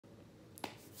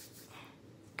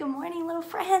Good morning, little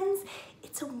friends.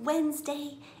 It's a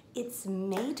Wednesday. It's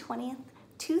May 20th,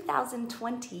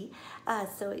 2020.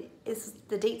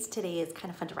 The dates today is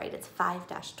kind of fun to write. It's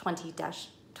 5-20-20.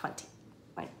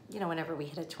 You know, whenever we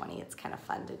hit a 20, it's kind of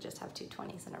fun to just have two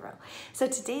 20s in a row. So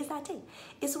today's that day.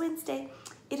 It's Wednesday.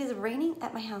 It is raining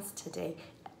at my house today.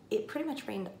 It pretty much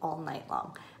rained all night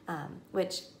long,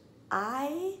 which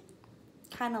I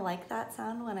kind of like that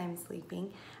sound when I'm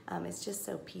sleeping. It's just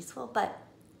so peaceful, but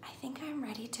I think I'm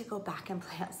ready to go back and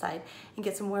play outside and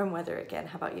get some warm weather again.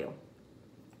 How about you?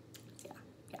 Yeah.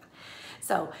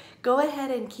 So go ahead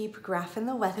and keep graphing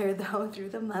the weather though through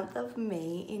the month of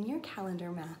May in your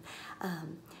calendar math.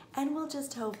 And we'll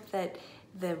just hope that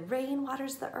the rain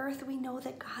waters the earth. We know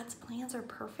that God's plans are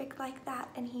perfect like that,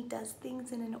 and He does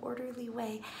things in an orderly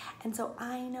way. And so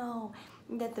I know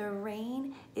that the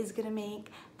rain is gonna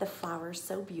make the flowers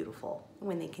so beautiful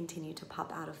when they continue to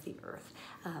pop out of the earth.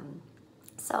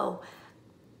 So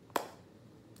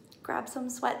grab some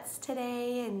sweats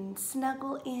today and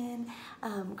snuggle in.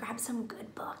 Grab some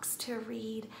good books to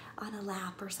read on a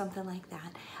lap or something like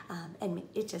that. And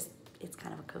it's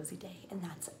kind of a cozy day, and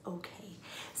that's okay.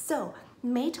 So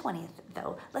May 20th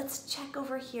though, let's check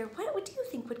over here. What do you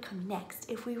think would come next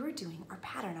if we were doing our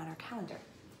pattern on our calendar?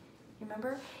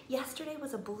 Remember, yesterday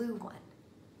was a blue one,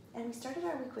 and we started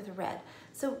our week with red.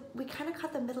 So we kind of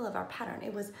caught the middle of our pattern.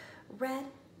 It was red,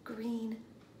 green,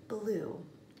 blue.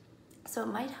 So it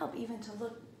might help even to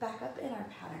look back up in our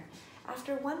pattern.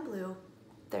 After one blue,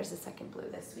 there's a second blue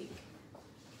this week.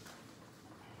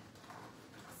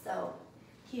 So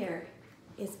here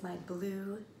is my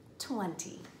blue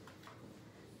 20.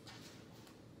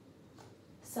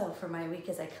 So for my week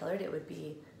as I colored, it would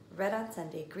be red on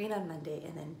Sunday, green on Monday,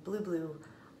 and then blue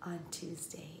on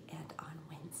Tuesday and on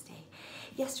Wednesday.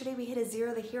 Yesterday we hit a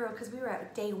zero the hero because we were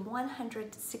at day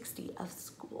 160 of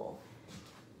school.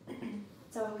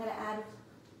 So I'm gonna add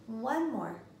one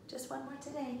more, just one more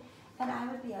today, and I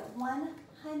would be at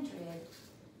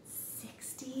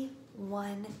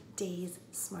 161 days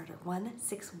smarter.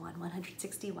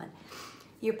 161.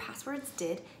 Your password's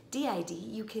did, D-I-D.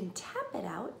 You can tap it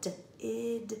out,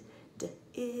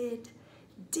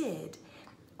 did,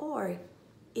 or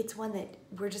it's one that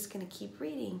we're just gonna keep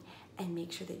reading and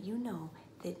make sure that you know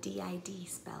that D-I-D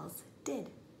spells did.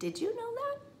 Did you know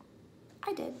that?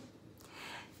 I did.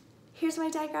 Here's my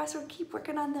digraphs. We'll keep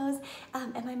working on those.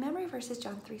 And my memory verse is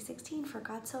John 3:16. For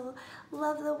God so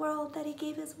loved the world that He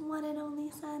gave His one and only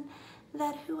Son,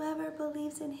 that whoever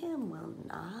believes in Him will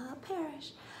not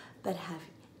perish, but have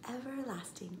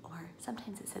everlasting, or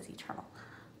sometimes it says eternal,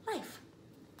 life.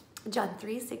 John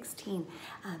 3:16.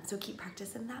 So keep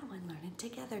practicing that one. Learn it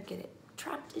together. Get it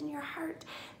trapped in your heart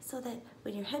so that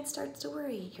when your head starts to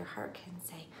worry, your heart can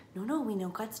say, no, we know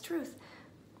God's truth.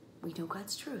 We know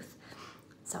God's truth.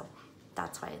 So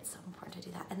that's why it's so important to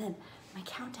do that. And then my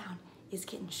countdown is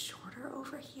getting shorter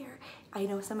over here. I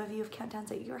know some of you have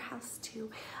countdowns at your house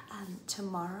too.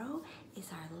 Tomorrow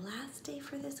is our last day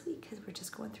for this week because we're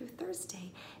just going through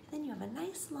Thursday. And then you have a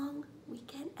nice long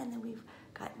weekend, and then we've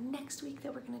got next week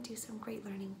that we're gonna do some great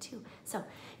learning too. So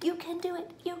you can do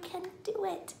it, you can do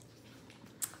it.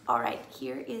 All right,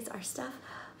 here is our stuff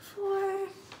for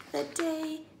the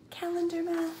day. Calendar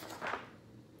math.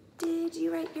 Did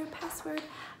you write your password? I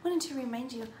wanted to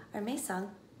remind you our May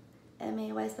song.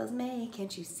 M-A-Y spells May,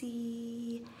 can't you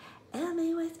see?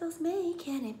 M-A-Y spells May,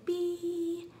 can it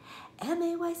be?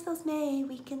 M-A-Y spells May,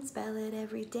 we can spell it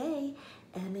every day.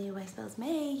 M-A-Y spells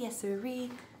May, yes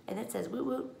sirree. And it says woot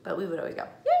woot, but we would always go,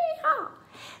 yay-haw!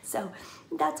 So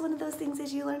that's one of those things.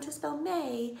 As you learn to spell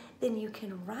May, then you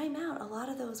can rhyme out a lot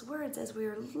of those words as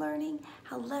we're learning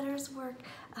how letters work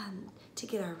to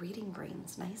get our reading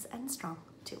brains nice and strong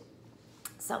too.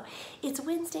 So it's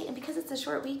Wednesday, and because it's a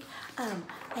short week,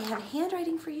 I have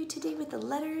handwriting for you today with the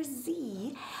letter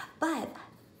Z, but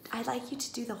I'd like you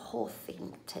to do the whole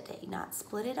thing today, not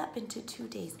split it up into 2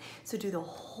 days. So do the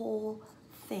whole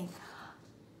thing.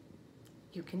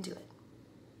 You can do it.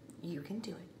 You can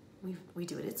do it. We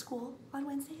do it at school on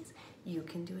Wednesdays. You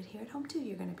can do it here at home too.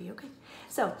 You're gonna be okay.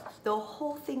 So the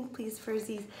whole thing, please, for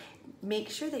Z's. Make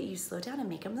sure that you slow down and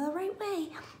make them the right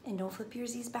way, and don't flip your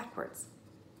Z's backwards.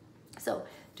 So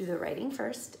do the writing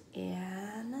first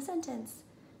and the sentence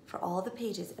for all the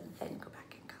pages, and then go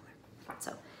back in color.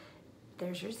 So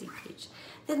there's your Z page.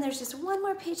 Then there's just one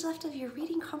more page left of your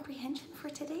reading comprehension for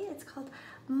today. It's called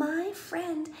My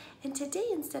Friend. And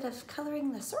today, instead of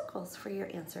coloring the circles for your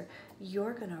answer,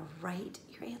 you're gonna write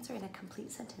your answer in a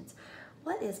complete sentence.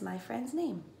 What is my friend's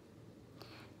name?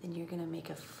 Then you're gonna make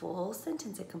a full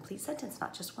sentence, a complete sentence,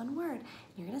 not just one word.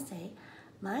 You're gonna say,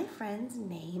 my friend's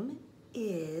name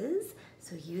is,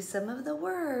 so use some of the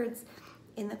words,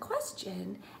 in the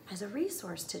question as a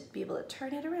resource to be able to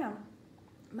turn it around.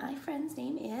 My friend's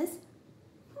name is,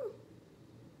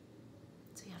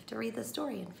 so you have to read the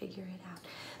story and figure it out.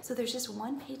 So there's just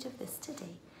one page of this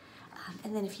today.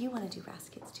 And then if you want to do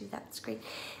baskets too, that's great.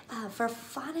 For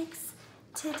phonics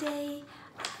today,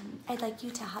 I'd like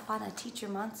you to hop on a Teacher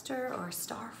Monster or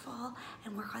Starfall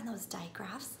and work on those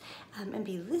digraphs and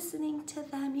be listening to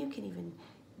them. You can even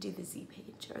do the Z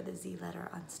page or the Z letter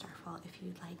on Starfall if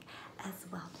you'd like as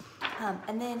well.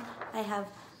 And then I have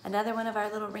another one of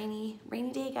our little rainy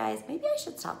day guys. Maybe I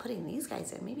should stop putting these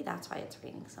guys in. Maybe that's why it's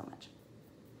raining so much.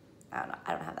 I don't know.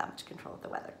 I don't have that much control of the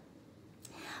weather.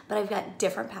 But I've got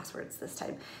different passwords this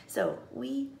time. So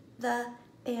we, the,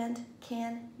 and,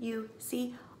 can, you,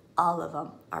 see, all of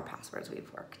them are passwords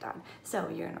we've worked on. So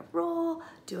you're gonna roll,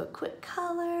 do a quick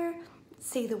color,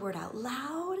 say the word out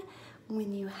loud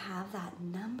when you have that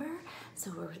number.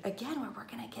 So we're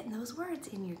working at getting those words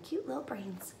in your cute little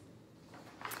brains.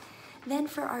 Then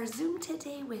for our Zoom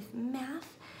today with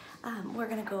math, we're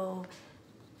gonna go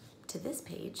to this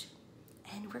page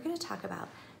and we're gonna talk about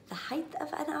the height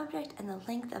of an object and the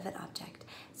length of an object.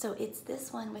 So it's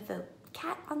this one with a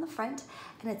cat on the front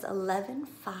and it's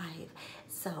 11:5.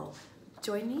 So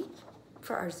join me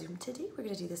for our Zoom today. We're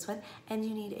gonna do this one and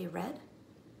you need a red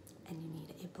and you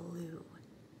need a blue.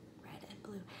 Red and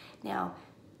blue. Now,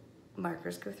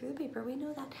 markers go through the paper, we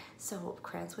know that. So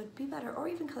crayons would be better or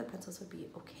even colored pencils would be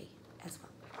okay as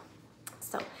well.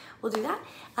 So we'll do that.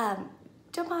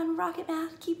 Jump on Rocket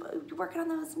Math, keep working on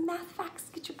those math facts,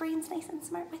 get your brains nice and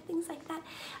smart with things like that,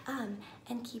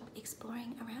 and keep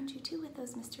exploring around you too with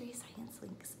those mystery science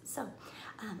links. So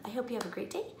I hope you have a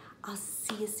great day. I'll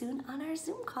see you soon on our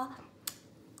Zoom call.